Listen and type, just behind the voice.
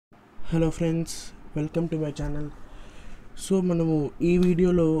Hello friends, welcome to my channel. So మనము ఈ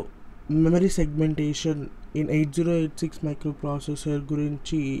వీడియోలో మెమరీ సెగ్మెంటేషన్ ఇన్ 8086 మైక్రోప్రాసెసర్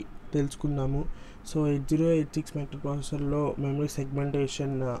గురించి తెలుసుకుందాము. సో 8086 మైక్రోప్రాసెసర్లో మెమరీ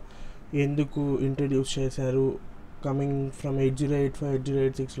సెగ్మెంటేషన్ ఎందుకు ఇంట్రడ్యూస్ చేశారు, కమింగ్ ఫ్రమ్ 8085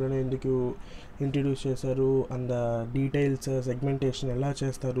 8086లోనే ఎందుకు ఇంట్రడ్యూస్ చేశారు, అండ్ డీటెయిల్స్ సెగ్మెంటేషన్ ఎలా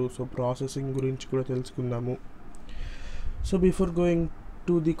చేస్తారు, సో ప్రాసెసింగ్ గురించి కూడా తెలుసుకుందాము. So before going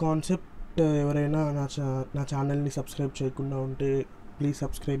to the concept, ఎవరైనా నా ఛానల్ని సబ్స్క్రైబ్ చేయకుండా ఉంటే please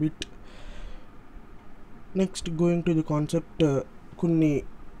subscribe it. Next going to the concept,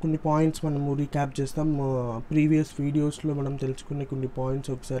 కొన్ని పాయింట్స్ మనము రీక్యాప్ చేస్తాం. ప్రీవియస్ వీడియోస్లో మనం తెలుసుకునే కొన్ని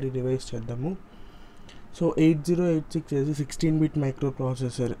పాయింట్స్ ఒకసారి రివైజ్ చేద్దాము. So 8086 16-bit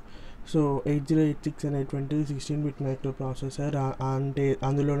microprocessor. సో 8086 అనేటువంటిది 16-bit మైక్రోప్రాసెసర్. అంటే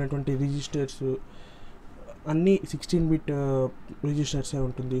అందులో ఉన్నటువంటి రిజిస్టర్స్ అన్నీ 16-bit రిజిస్టర్సే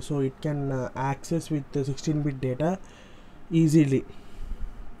ఉంటుంది. So it can access with 16-bit data easily.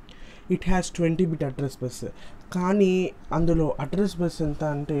 It has 20-bit address bus. కానీ అందులో అడ్రస్ బస్ ఎంత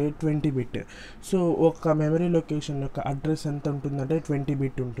అంటే 20-bit. సో ఒక మెమరీ లొకేషన్ యొక్క అడ్రస్ ఎంత ఉంటుందంటే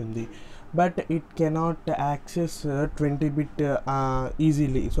 20-bit ఉంటుంది. But it cannot access 20-bit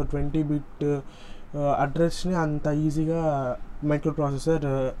easily. So 20-bit అడ్రస్ని అంత ఈజీగా మైక్రోప్రాసెసర్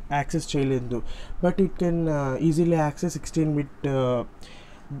యాక్సెస్ చేయలేదు. But it can easily access 16-bit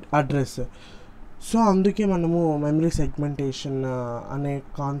address. So అందుకే మనము మెమరీ సెగ్మెంటేషన్ అనే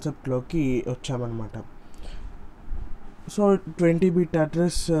కాన్సెప్ట్లోకి వచ్చామన్నమాట. సో 20-bit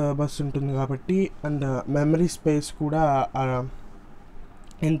అడ్రస్ బస్ ఉంటుంది కాబట్టి, అండ్ మెమరీ స్పేస్ కూడా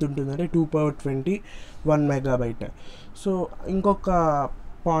ఎంత ఉంటుందంటే 2/20 1 MB. సో ఇంకొక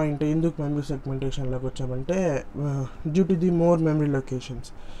పాయింట్, ఎందుకు మెమరీ సెగ్మెంటేషన్లోకి వచ్చామంటే due to the more memory locations.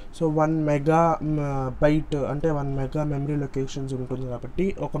 So 1 MB అంటే 1 MB మెమరీ లొకేషన్స్ ఉంటుంది కాబట్టి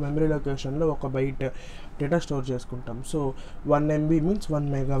ఒక మెమరీ లొకేషన్లో 1 బైట్ డేటా స్టోర్ చేసుకుంటాం. So 1 MB means 1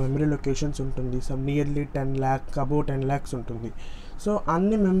 MB memory locations ఉంటుంది. So nearly 10 lakh, above 10 lakhs ఉంటుంది. సో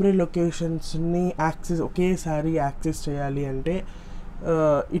అన్ని మెమరీ లొకేషన్స్ని ఒకేసారి యాక్సెస్ చేయాలి అంటే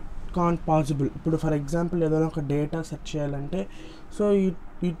ఇట్ కాంట్ పాసిబుల్. ఇప్పుడు ఫర్ ఎగ్జాంపుల్ ఏదైనా ఒక డేటా సెర్చ్ చేయాలంటే, so it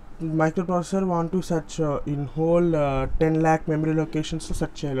microprocessor want to search in whole 10 lakh memory లొకేషన్స్లో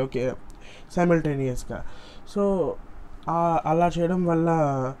search చేయాలి ఓకే సైమల్టేనియస్గా. సో అలా చేయడం వల్ల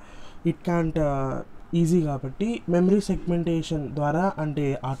ఇట్ కాంట్ ఈజీ. కాబట్టి మెమరీ సెగ్మెంటేషన్ ద్వారా, అంటే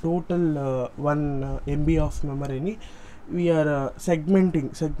ఆ టోటల్ 1 MB ఆఫ్ మెమరీని వీఆర్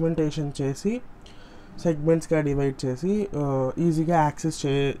సెగ్మెంటేషన్ చేసి సెగ్మెంట్స్గా డివైడ్ చేసి ఈజీగా యాక్సెస్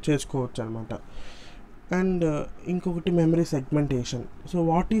చేసుకోవచ్చు అనమాట. అండ్ ఇంకొకటి memory segmentation. So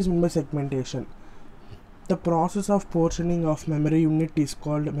what is memory segmentation? The process of పోర్షనింగ్ of memory unit is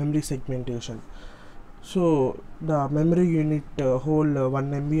called memory segmentation. So the memory unit whole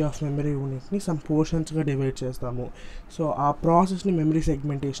 1 MB of memory యూనిట్ని some పోర్షన్స్గా divide చేస్తాము. So ఆ ప్రాసెస్ని memory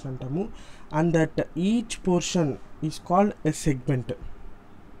segmentation అంటాము. And that each portion is called a segment.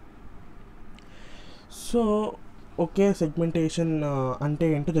 So okay, segmentation అంటే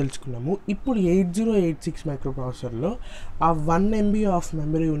ఏంటో తెలుసుకున్నాము. ఇప్పుడు 8086 మైక్రోప్రాసెసర్లో ఆ 1 MB of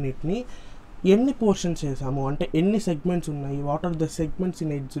memory యూనిట్ని ఎన్ని పోర్షన్స్ చేసాము, అంటే ఎన్ని సెగ్మెంట్స్ ఉన్నాయి, what are the segments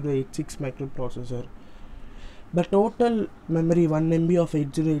in 8086 microprocessor? The total memory 1 MB of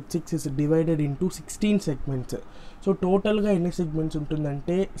 8086 is divided into 16 segments. So టోటల్గా ఎన్ని సెగ్మెంట్స్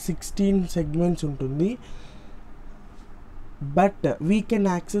ఉంటుందంటే 16 సెగ్మెంట్స్ ఉంటుంది. But we can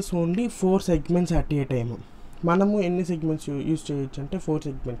access only 4 segments at a time. మనము ఎన్ని సెగ్మెంట్స్ యూజ్ చేయొచ్చు అంటే 4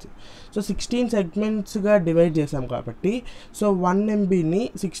 సెగ్మెంట్స్. సో 16 సెగ్మెంట్స్గా డివైడ్ చేసాం కాబట్టి, సో 1 MBని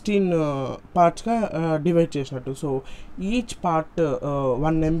 16 పార్ట్స్గా డివైడ్ చేసినట్టు. So each part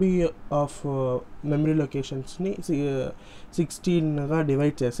 1 MB of memory లొకేషన్స్ని 16గా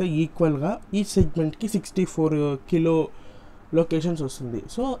divide చేస్తే ఈక్వల్గా ఈ సెగ్మెంట్కి 64 కిలో లొకేషన్స్ వస్తుంది.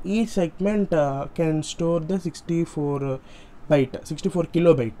 సో ఈ segment can store the 64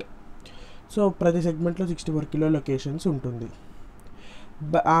 kilobyte. So ప్రతి సెగ్మెంట్లో 64 కిలో లొకేషన్స్ ఉంటుంది.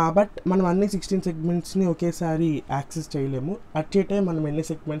 బట్ మనం అన్ని 16 సెగ్మెంట్స్ని ఒకేసారి యాక్సెస్ చేయలేము. అట్ ఏ టైం మనం ఎన్ని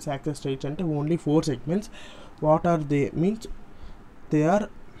సెగ్మెంట్స్ యాక్సెస్ చేయొచ్చు అంటే only 4 segments. What are they means they R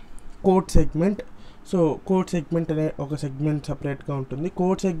code segment. So code segment అనే ఒక సెగ్మెంట్ సపరేట్గా ఉంటుంది.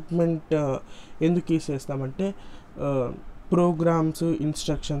 కోడ్ సెగ్మెంట్ ఎందుకు యూజ్ చేస్తామంటే ప్రోగ్రామ్స్,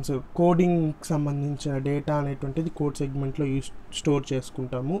 ఇన్స్ట్రక్షన్స్, కోడింగ్కి సంబంధించిన డేటా అనేటువంటిది కోడ్ సెగ్మెంట్లో స్టోర్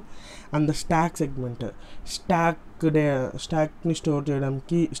చేసుకుంటాము. And the stack segment, స్టాక్ని store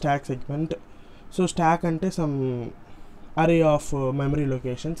చేయడానికి స్టాక్ సెగ్మెంట్. సో స్టాక్ అంటే సమ్ అరే of memory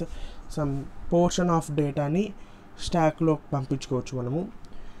locations, some portion of డేటాని స్టాక్లో పంపించుకోవచ్చు మనము.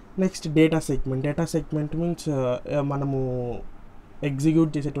 Next data segment. Data segment means మనము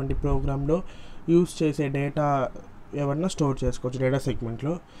ఎగ్జిక్యూట్ చేసేటువంటి ప్రోగ్రాంలో యూస్ చేసే డేటా ఏమన్నా స్టోర్ చేసుకోవచ్చు డేటా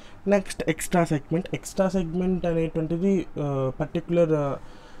సెగ్మెంట్లో. నెక్స్ట్ ఎక్స్ట్రా సెగ్మెంట్ అనేటువంటిది పర్టికులర్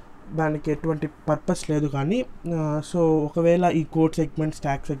దానికి ఎటువంటి పర్పస్ లేదు, కానీ సో ఒకవేళ ఈ code segment,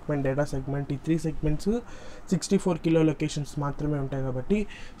 stack segment, data segment ఈ 3 సెగ్మెంట్స్ 64 కిలో లొకేషన్స్ మాత్రమే ఉంటాయి కాబట్టి,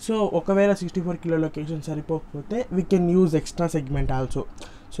 సో ఒకవేళ 64 కిలో లొకేషన్ సరిపోకపోతే we can use extra segment also.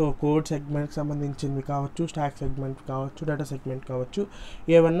 So code సెగ్మెంట్కి సంబంధించింది కావచ్చు, స్టాక్ సెగ్మెంట్ కావచ్చు, డేటా సెగ్మెంట్ కావచ్చు,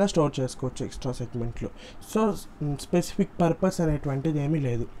 ఏమన్నా స్టోర్ చేసుకోవచ్చు ఎక్స్ట్రా సెగ్మెంట్లో. సో స్పెసిఫిక్ పర్పస్ అనేటువంటిది ఏమీ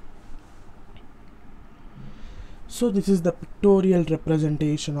లేదు. So this is the pictorial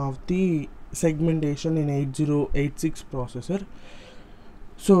representation of the segmentation in 8086 processor.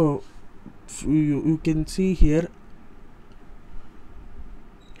 So you can see here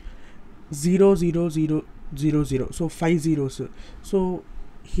 00000, so 5 zeros. So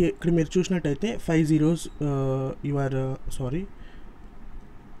here ikkada meer chusinattaithe 5 zeros, you are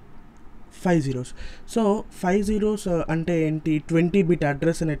 5 zeros. So 5 zeros అంటే ఏంటి, 20 bit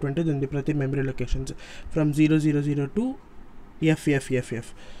address అనేటువంటిది ఉంది ప్రతి memory locations from 000 to FFFF.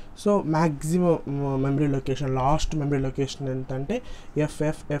 So maximum memory location, last memory location ఎంతంటే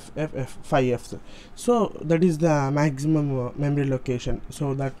FFFFF 5Fs. So that is the maximum memory location. So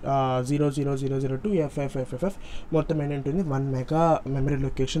that 00000 to FFFF మొత్తం ఏంటంటుంది 1 mega memory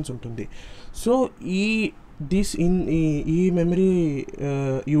locations ఉంటుంది. So ఈ memory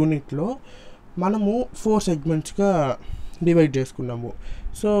యూనిట్లో మనము 4 సెగ్మెంట్స్గా divide చేసుకున్నాము.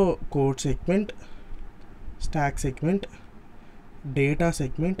 So code segment, stack segment, data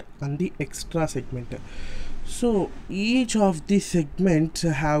segment and the extra segment. So each of the segments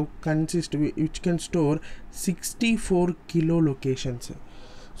have consist which can store 64 kilo locations.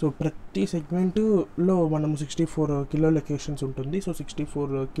 So ప్రతి సెగ్మెంట్లో మనము 64 kilo locations ఉంటుంది. So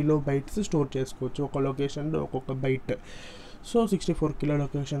 64 kilo bytes store చేసుకోవచ్చు ఒక లొకేషన్లో ఒక్కొక్క byte. So 64 kilo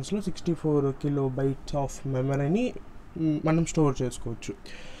లొకేషన్స్లో 64 kilo bytes of మెమరీని మనం స్టోర్ చేసుకోవచ్చు.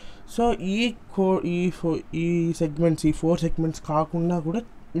 సో ఈ సెగ్మెంట్స్, ఈ 4 సెగ్మెంట్స్ కాకుండా కూడా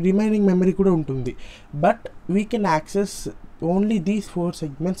రిమైనింగ్ మెమరీ కూడా ఉంటుంది, but we can access only these 4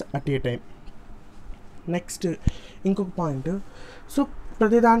 segments at a time. Next ఇంకొక పాయింట్, సో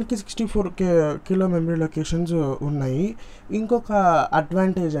ప్రతిదానికి 64 కిలో మెమరీ లొకేషన్స్ ఉన్నాయి. ఇంకొక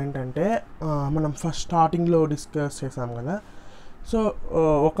అడ్వాంటేజ్ ఏంటంటే మనం ఫస్ట్ స్టార్టింగ్లో డిస్కస్ చేసాం కదా, సో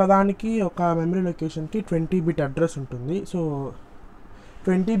ఒకదానికి ఒక మెమరీ లొకేషన్కి 20 బిట్ అడ్రస్ ఉంటుంది. సో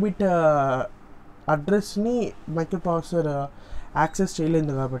 20 బిట్ అడ్రస్ని మైక్రోప్రాసెసర్ యాక్సెస్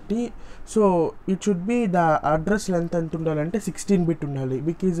చేయలేదు కాబట్టి, so it should be the address length ఎంత ఉండాలంటే 16 బిట్ ఉండాలి,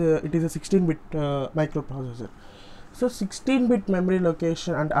 because it is a 16 bit microprocessor. So 16 bit memory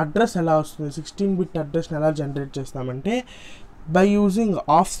location and address ఎలా వస్తుంది, 16 బిట్ అడ్రస్ని ఎలా జనరేట్ చేస్తామంటే బై యూజింగ్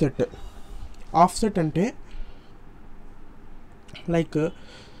ఆఫ్సెట్ అంటే లైక్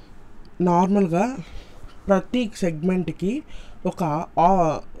నార్మల్గా ప్రతి సెగ్మెంట్కి ఒక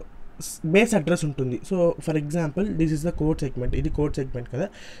బేస్ అడ్రస్ ఉంటుంది. So for example this is the code segment, ఇది కోడ్ సెగ్మెంట్ కదా.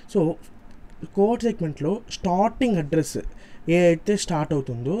 సో కోడ్ సెగ్మెంట్లో స్టార్టింగ్ అడ్రస్ ఏ అయితే స్టార్ట్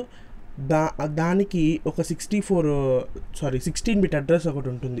అవుతుందో దానికి ఒక 16 బిట్ అడ్రస్ ఒకటి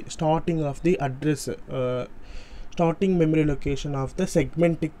ఉంటుంది. Starting of the address, starting memory location of the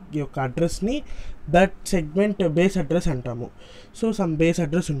segment యొక్క అడ్రస్ని దట్ సెగ్మెంట్ బేస్ అడ్రస్ అంటాము. సో సమ్ బేస్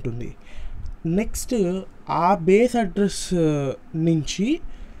అడ్రస్ ఉంటుంది. నెక్స్ట్ ఆ బేస్ అడ్రస్ నుంచి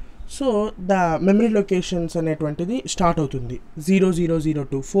సో ద మెమరీ లొకేషన్స్ అనేటువంటిది స్టార్ట్ అవుతుంది.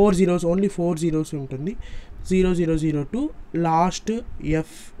 0002 4 zeros, ఓన్లీ 4 zeros ఉంటుంది. 0002 last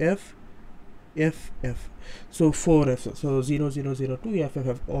FFFF, so 4F. So 0002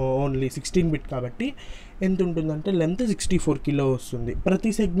 FFF only 16 bit కాబట్టి ఎంత ఉంటుందంటే లెంత్ 64 కిలో వస్తుంది.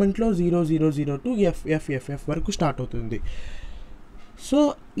 ప్రతి సెగ్మెంట్లో 0002 FFFF వరకు స్టార్ట్ అవుతుంది. సో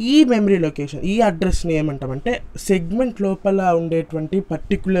ఈ మెమరీ లొకేషన్, ఈ అడ్రస్ని ఏమంటామంటే సెగ్మెంట్ లోపల ఉండేటువంటి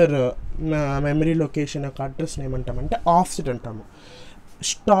పర్టికులర్ మెమరీ లొకేషన్ యొక్క అడ్రస్ని ఏమంటామంటే ఆఫ్సెట్ అంటాము.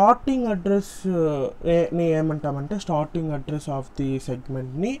 స్టార్టింగ్ అడ్రస్ని ఏమంటామంటే starting address of the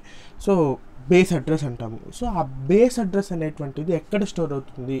సెగ్మెంట్ని so base address అంటాము. సో ఆ బేస్ అడ్రస్ అనేటువంటిది ఎక్కడ స్టోర్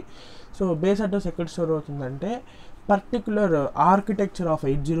అవుతుంది, సో బేస్ అడ్రస్ ఎక్కడ స్టోర్ అవుతుందంటే పర్టికులర్ ఆర్కిటెక్చర్ ఆఫ్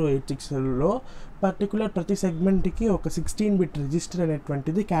 8086లో పర్టికులర్ ప్రతి సెగ్మెంట్కి ఒక 16 బిట్ రిజిస్టర్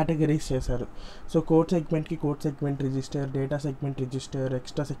అనేటువంటిది కేటగరైజ్ చేశారు. So code సెగ్మెంట్కి code segment register, data segment register,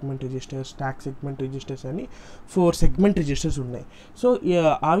 extra segment register, stack segment registers అని 4 సెగ్మెంట్ రిజిస్టర్స్ ఉన్నాయి. సో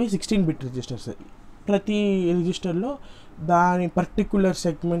అవి 16 బిట్ రిజిస్టర్స్. ప్రతి రిజిస్టర్లో దాని పర్టిక్యులర్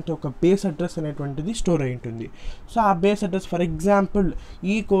సెగ్మెంట్ ఒక బేస్ అడ్రస్ అనేటువంటిది స్టోర్ అయి ఉంటుంది. సో ఆ బేస్ అడ్రస్ ఫర్ ఎగ్జాంపుల్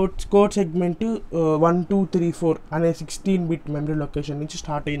ఈ కోడ్ సెగ్మెంట్ 1234 అనే 16-bit మెమరీ లొకేషన్ నుంచి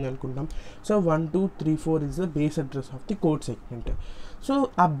స్టార్ట్ అయింది అనుకుంటాం. So 1234 is the base address of the code segment. So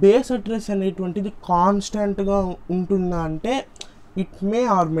ఆ బేస్ అడ్రస్ అనేటువంటిది కాన్స్టెంట్గా ఉంటుందా అంటే it may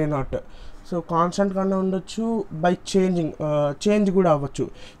are may not. So కాన్స్టెంట్గానే ఉండొచ్చు, బై చేంజ్ కూడా అవ్వచ్చు.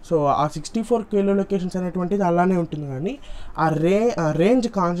 సో ఆ 64 కిలో లొకేషన్స్ అనేటువంటిది అలానే ఉంటుంది, కానీ ఆ రేంజ్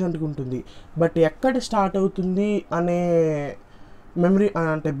కాన్స్టెంట్గా ఉంటుంది. బట్ ఎక్కడ స్టార్ట్ అవుతుంది అనే మెమరీ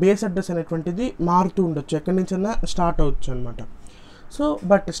అంటే బేస్ అడ్రస్ అనేటువంటిది మారుతూ ఉండొచ్చు, ఎక్కడి నుంచైనా స్టార్ట్ అవ్వచ్చు అనమాట. సో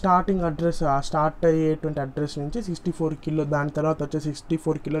బట్ స్టార్టింగ్ అడ్రస్, ఆ స్టార్ట్ అయ్యేటువంటి అడ్రస్ నుంచి 64 కిలో, దాని తర్వాత వచ్చే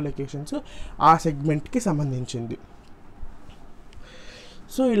 64 కిలో లొకేషన్స్ ఆ సెగ్మెంట్కి సంబంధించింది.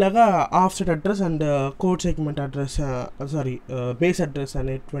 సో ఇలాగా offset address and code segment address base address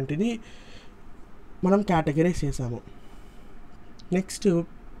అనేటువంటిది మనం కేటగరైజ్ చేసాము. నెక్స్ట్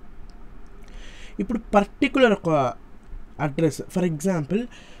ఇప్పుడు పర్టికులర్ ఒక అడ్రస్ ఫర్ ఎగ్జాంపుల్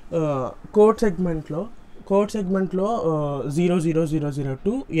కోడ్ సెగ్మెంట్లో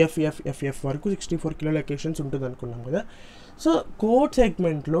 00002 FFFF వరకు 64 కిలో లొకేషన్స్ ఉంటుంది అనుకున్నాం కదా. సో కోడ్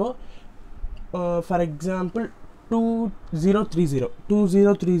సెగ్మెంట్లో ఫర్ ఎగ్జాంపుల్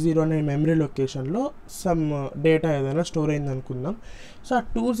 2030 అనే మెమరీ లొకేషన్లో సమ్ డేటా ఏదైనా స్టోర్ అయింది అనుకుందాం. సో ఆ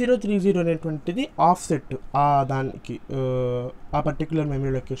 2030 అనేటువంటిది ఆఫ్సెట్, దానికి ఆ పర్టికులర్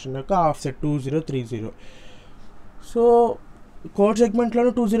మెమరీ లొకేషన్ యొక్క ఆఫ్సెట్ 2030. సో కోడ్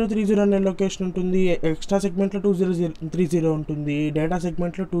సెగ్మెంట్లోనూ 2030 అనే లొకేషన్ ఉంటుంది, ఎక్స్ట్రా సెగ్మెంట్లో 2030 ఉంటుంది, డేటా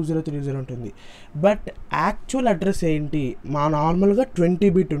సెగ్మెంట్లో 2030 ఉంటుంది. బట్ యాక్చువల్ అడ్రస్ ఏంటి, మా నార్మల్గా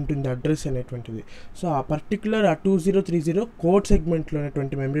 20-bit ఉంటుంది అడ్రస్ అనేటువంటిది. సో ఆ పర్టికులర్ ఆ 2030 కోడ్ సెగ్మెంట్లో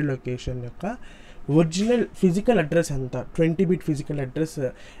ఉన్నటువంటి మెమరీ లొకేషన్ యొక్క ఒరిజినల్ ఫిజికల్ అడ్రస్ ఎంత, 20-bit ఫిజికల్ అడ్రస్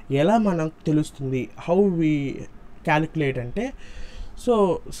ఎలా మనకు తెలుస్తుంది, హౌ వి క్యాలిక్యులేట్ అంటే, సో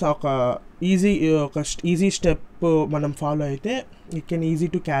ఒక ఈజీ స్టెప్ మనం ఫాలో అయితే it can easy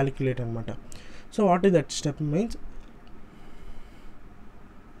to calculate అనమాట. So what is that step means,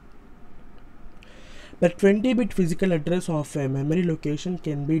 the 20-bit physical address of a memory location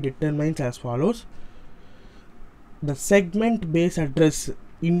can be determined as follows: the segment base address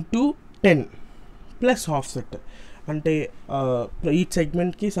into 10 plus offset. అంటే each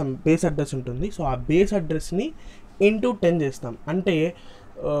సెగ్మెంట్కి some base address ఉంటుంది. So ఆ base అడ్రస్ని into 10 చేస్తాం. అంటే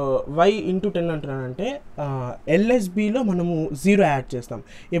why into 10 అంటున్నానంటే ఎల్ఎస్బిలో మనము 0 add చేస్తాం.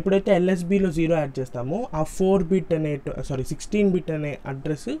 ఎప్పుడైతే ఎల్ఎస్బిలో 0 add చేస్తామో ఆ 16-bit అనే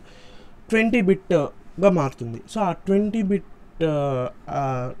అడ్రస్ 20-bitగా మారుతుంది. సో ఆ 20-bit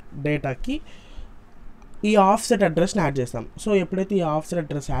డేటాకి ఈ ఆఫ్సెట్ అడ్రస్ని యాడ్ చేస్తాం. సో ఎప్పుడైతే ఈ ఆఫ్సెట్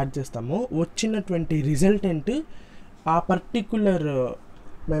అడ్రస్ యాడ్ చేస్తామో వచ్చినటువంటి రిజల్టెంట్ ఆ పర్టిక్యులర్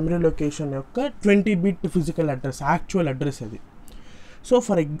మెమరీ లొకేషన్ యొక్క 20-bit physical address, actual address అది. సో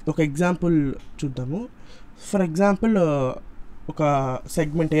ఒక ఎగ్జాంపుల్ చూద్దాము. ఫర్ ఎగ్జాంపుల్ ఒక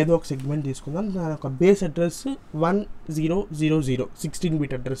సెగ్మెంట్, ఏదో ఒక సెగ్మెంట్ తీసుకుందాం, దాని ఒక base address 1000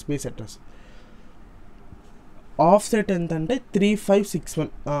 16-bit address base address. Offset ఎంతంటే 3561.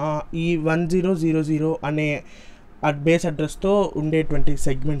 ఈ 1000 అనే బేస్ అడ్రస్తో ఉండేటువంటి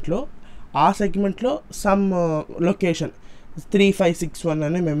సెగ్మెంట్లో, ఆ సెగ్మెంట్లో సమ్ లొకేషన్ 3561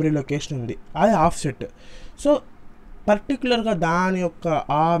 అనే మెమరీ లొకేషన్ ఉంది, అది ఆఫ్సెట్. సో పర్టికులర్గా దాని యొక్క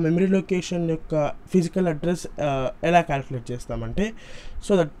ఆ మెమరీ లొకేషన్ యొక్క ఫిజికల్ అడ్రస్ ఎలా క్యాలిక్యులేట్ చేస్తామంటే,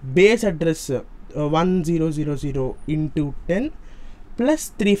 so that base address 1000 into 10 plus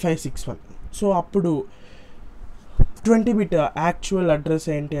 3561. So అప్పుడు 20-bit యాక్చువల్ అడ్రస్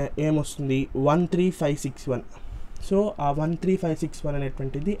ఏమొస్తుంది, 13561. సో ఆ 13561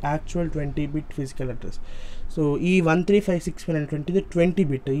 అనేటువంటిది actual 20-bit physical address. So ఈ 13561 అనేటువంటిది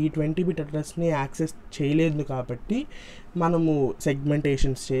 20-bit. ఈ 20-bit అడ్రస్ని యాక్సెస్ చేయలేదు కాబట్టి మనము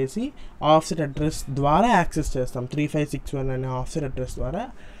సెగ్మెంటేషన్స్ చేసి ఆఫ్సెట్ అడ్రస్ ద్వారా యాక్సెస్ చేస్తాం. 3561 అనే ఆఫ్సెట్ అడ్రస్ ద్వారా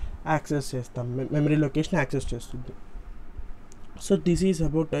యాక్సెస్ చేస్తాం, మెమరీ లొకేషన్ యాక్సెస్ చేస్తుంది. So this is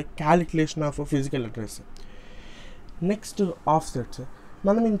about calculation of physical address. Next offsets.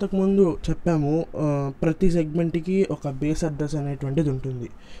 మనం ఇంతకుముందు చెప్పాము ప్రతి సెగ్మెంట్కి ఒక బేస్ అడ్రస్ అనేటువంటిది ఉంటుంది.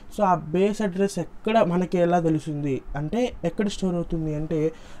 సో ఆ బేస్ అడ్రస్ ఎక్కడ మనకి ఎలా తెలుస్తుంది అంటే, ఎక్కడ స్టోర్ అవుతుంది అంటే,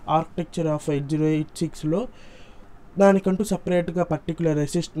 ఆర్కిటెక్చర్ ఆఫ్ 8086లో దానికంటూ సపరేట్గా పర్టికులర్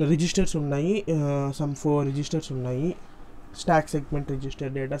రిజిస్టర్స్ ఉన్నాయి. సమ్ 4 రిజిస్టర్స్ ఉన్నాయి. Stack segment register,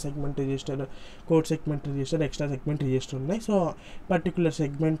 data segment register, code segment register, extra segment register ఉన్నాయి. So particular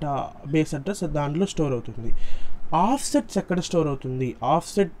segment base address దాంట్లో స్టోర్ అవుతుంది. ఆఫ్సెట్స్ ఎక్కడ స్టోర్ అవుతుంది,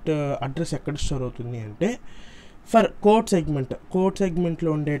 ఆఫ్సెట్ అడ్రస్ ఎక్కడ స్టోర్ అవుతుంది అంటే, ఫర్ కోడ్ సెగ్మెంట్లో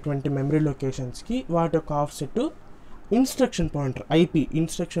ఉండేటువంటి మెమరీ లొకేషన్స్కి వాటి యొక్క offset instruction pointer IP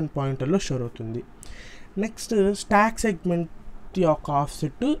instruction పాయింటర్లో store అవుతుంది. నెక్స్ట్ స్టాక్ సెగ్మెంట్ యొక్క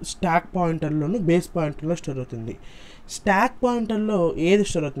ఆఫ్సెట్ స్టాక్ పాయింటర్లోను బేస్ పాయింటర్లో స్టోర్ అవుతుంది. స్టాక్ పాయింటర్లో ఏది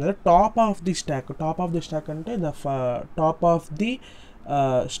స్టోర్ అవుతుంది, టాప్ ఆఫ్ ది స్టాక్ అంటే టాప్ ఆఫ్ ది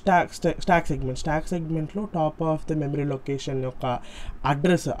స్టాక్ సెగ్మెంట్లో top of the memory location యొక్క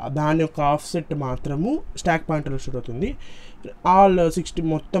అడ్రస్, దాని యొక్క ఆఫ్సెట్ మాత్రము స్టాక్ పాయింటర్లో స్టోర్ అవుతుంది. ఆల్ 60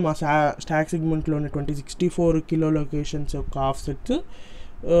 మొత్తం ఆ స్టాక్ సెగ్మెంట్లోని 64 కిలో లొకేషన్స్ యొక్క ఆఫ్సెట్స్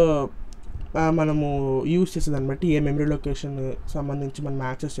మనము యూజ్ చేసేదాన్ని బట్టి ఏ మెమరీ లొకేషన్ సంబంధించి మనం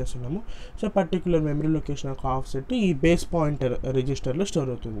యాక్సెస్ చేస్తున్నాము. సో పర్టిక్యులర్ మెమరీ లొకేషన్ యొక్క ఆఫ్సెట్ ఈ బేస్ పాయింటర్ రిజిస్టర్లో స్టోర్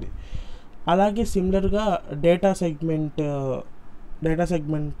అవుతుంది. అలాగే సిమిలర్గా డేటా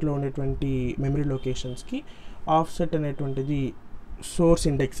సెగ్మెంట్లో ఉన్నటువంటి మెమరీ లొకేషన్స్కి ఆఫ్సెట్ అనేటువంటిది సోర్స్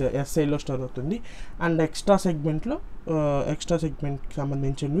ఇండెక్స్ ఎస్ఐలో స్టోర్ అవుతుంది. అండ్ ఎక్స్ట్రా సెగ్మెంట్కి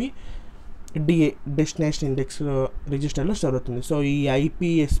సంబంధించినవి డిఏ డెస్టినేషన్ ఇండెక్స్ రిజిస్టర్లో స్టోర్ అవుతుంది. సో ఈ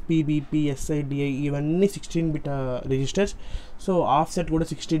IP, SP, BP, SI, DI ఇవన్నీ 16 బిట్ రిజిస్టర్స్. సో ఆఫ్సెట్ కూడా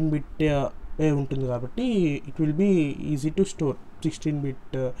 16 బిట్ ఉంటుంది కాబట్టి it will be easy to store. 16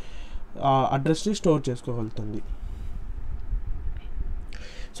 bit అడ్రస్ని store చేసుకోగలుగుతుంది.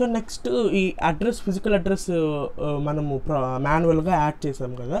 So next ఈ ఫిజికల్ అడ్రస్ మనము మాన్యువల్గా యాడ్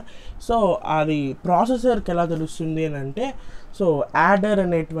చేసాం కదా. సో అది ప్రాసెసర్కి ఎలా తెలుస్తుంది అని అంటే, సో యాడర్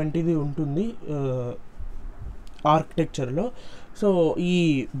అనేటువంటిది ఉంటుంది ఆర్కిటెక్చర్లో. సో ఈ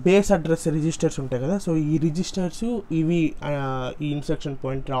బేస్ అడ్రస్ రిజిస్టర్స్ ఉంటాయి కదా, సో ఈ రిజిస్టర్స్ ఇవి ఈ ఇన్స్ట్రక్షన్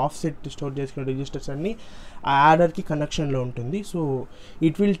పాయింటర్ ఆఫ్సెట్ స్టోర్ చేసుకున్న రిజిస్టర్స్ అన్నీ ఆ యాడర్కి కనెక్షన్లో ఉంటుంది. So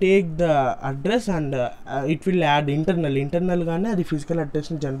it will take the address and it will add ఇంటర్నల్గానే అది ఫిజికల్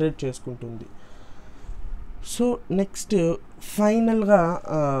అడ్రస్ని జనరేట్ చేసుకుంటుంది. సో నెక్స్ట్ ఫైనల్గా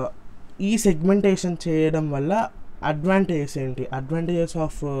ఈ సెగ్మెంటేషన్ చేయడం వల్ల అడ్వాంటేజెస్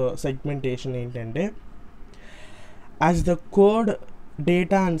ఆఫ్ సెగ్మెంటేషన్ ఏంటంటే, as the code,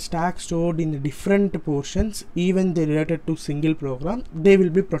 data and stack stored in different portions, even they related to single program, they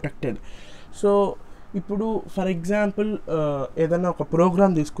will be protected. So ఇప్పుడు for example ఏదైనా ఒక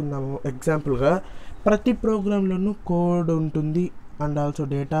programme తీసుకున్నాము ఎగ్జాంపుల్గా, ప్రతి ప్రోగ్రాంలోనూ కోడ్ ఉంటుంది అండ్ ఆల్సో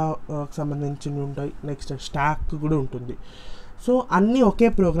డేటా సంబంధించినవి ఉంటాయి, నెక్స్ట్ స్టాక్ కూడా ఉంటుంది. సో అన్నీ ఒకే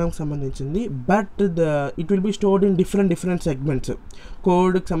ప్రోగ్రామ్కి సంబంధించింది, but it will be stored in different segments.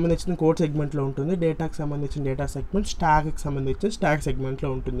 కోడ్కి సంబంధించిన కోడ్ సెగ్మెంట్లో ఉంటుంది, డేటాకి సంబంధించిన డేటా సెగ్మెంట్, స్టాక్కి సంబంధించిన స్టాక్ సెగ్మెంట్లో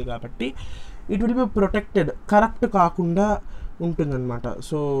ఉంటుంది. కాబట్టి it will be protected, corrupt కాకుండా ఉంటుందన్నమాట.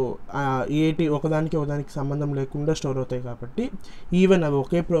 సో ఒకదానికి సంబంధం లేకుండా స్టోర్ అవుతాయి కాబట్టి, ఈవెన్ అవి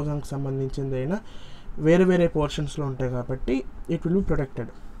ఒకే ప్రోగ్రామ్కి సంబంధించింది అయినా వేరే పోర్షన్స్లో ఉంటాయి కాబట్టి it will be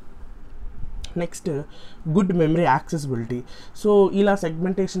protected. Next good memory accessibility. So ఇలా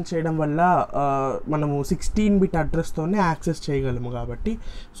సెగ్మెంటేషన్ చేయడం వల్ల మనము 16 బిట్ అడ్రస్తోనే యాక్సెస్ చేయగలము కాబట్టి,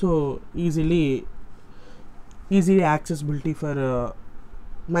 so easy accessibility for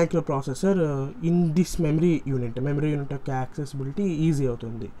microprocessor in this memory unit యొక్క యాక్సెసిబిలిటీ ఈజీ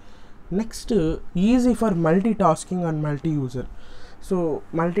అవుతుంది. Next easy for multi tasking and multi user. So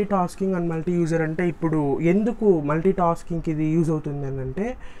multi tasking and multi user అంటే, ఇప్పుడు ఎందుకు మల్టీ టాస్కింగ్కి ఇది యూజ్ అవుతుంది అని అంటే,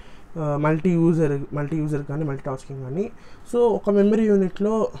 మల్టీ యూజర్ కానీ మల్టీ టాస్కింగ్ కానీ, సో ఒక మెమరీ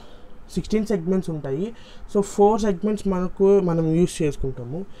యూనిట్లో 16 సెగ్మెంట్స్ ఉంటాయి. సో 4 సెగ్మెంట్స్ మనం యూజ్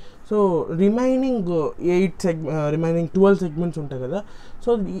చేసుకుంటాము. సో రిమైనింగ్ 12 సెగ్మెంట్స్ ఉంటాయి కదా. సో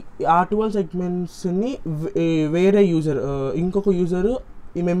ఆ 12 సెగ్మెంట్స్ని వేరే ఇంకొక యూజరు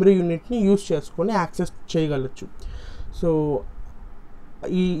ఈ మెమరీ యూనిట్ని యూజ్ చేసుకొని యాక్సెస్ చేయగలచ్చు. సో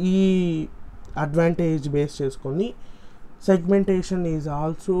ఈ అడ్వాంటేజ్ బేస్ చేసుకొని segmentation is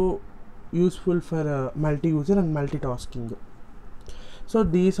also useful for multi-user and multitasking. So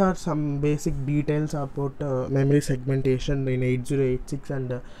these are some basic details about memory segmentation in 8086 and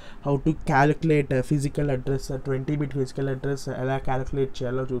how to calculate physical address, 20-bit physical address ఎలా calculate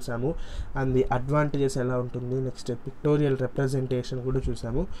చేయాలో చూసాము, and the advantages ఎలా ఉంటుంది, next pictorial representation కూడా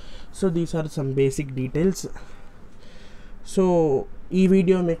చూసాము. So these are some basic details. So ఈ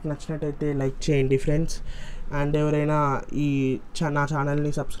video మీకు నచ్చినట్టయితే లైక్ చేయండి ఫ్రెండ్స్, అండ్ ఎవరైనా నా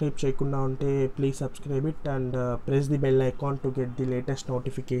ఛానల్ని సబ్స్క్రైబ్ చేయకుండా ఉంటే please subscribe it and press the bell icon to get the latest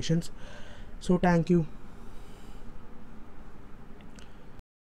notifications. So thank you.